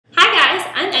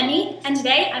Emmie, and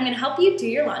today I'm going to help you do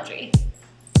your laundry.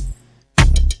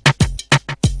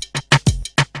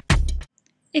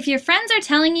 If your friends are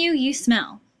telling you you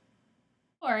smell,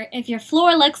 or if your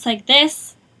floor looks like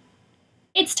this,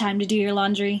 it's time to do your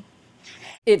laundry.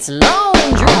 It's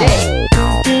laundry day!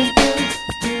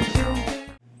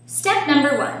 Step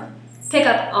number 1. Pick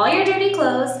up all your dirty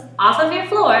clothes off of your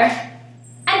floor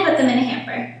and put them in a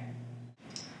hamper.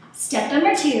 Step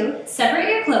number 2, separate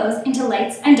your clothes into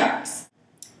lights and darks.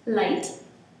 Light,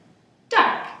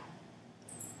 dark.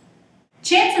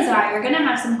 Chances are you're going to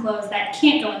have some clothes that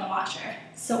can't go in the washer,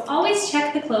 so always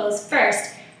check the clothes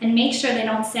first and make sure they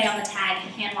don't say on the tag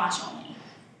hand wash only.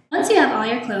 Once you have all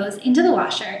your clothes into the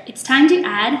washer, it's time to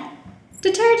add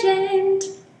detergent.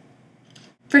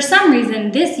 For some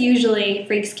reason, this usually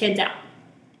freaks kids out.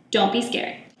 Don't be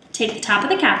scared. Take the top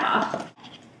of the cap off.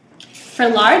 For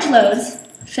large loads,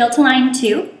 fill to line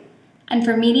 2, and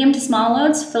for medium to small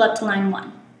loads, fill up to line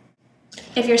 1.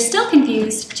 If you're still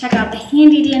confused, check out the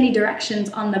handy-dandy directions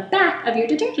on the back of your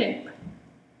detergent.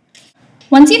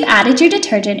 Once you've added your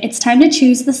detergent, it's time to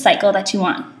choose the cycle that you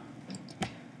want.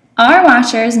 Our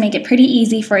washers make it pretty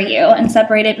easy for you and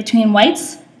separate it between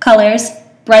whites, colors,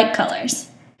 bright colors.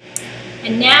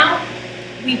 And now,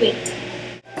 we wait.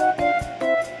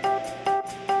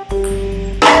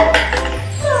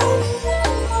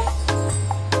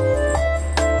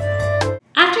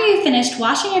 After you've finished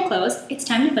washing your clothes, it's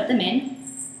time to put them in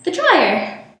the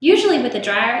dryer. Usually with the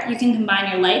dryer, you can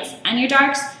combine your lights and your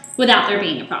darks without there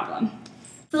being a problem.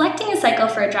 Selecting a cycle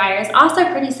for a dryer is also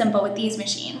pretty simple with these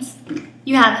machines.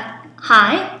 You have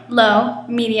high, low,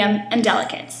 medium, and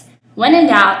delicates. When in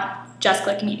doubt, just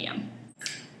click medium.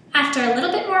 After a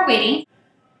little bit more waiting,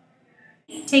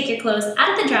 take your clothes out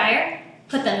of the dryer,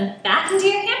 put them back into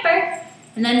your hamper,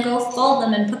 and then go fold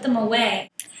them and put them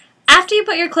away. After you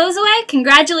put your clothes away,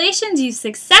 congratulations, you've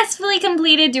successfully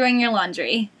completed doing your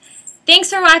laundry. Thanks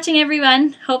for watching,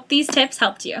 everyone. Hope these tips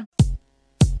helped you.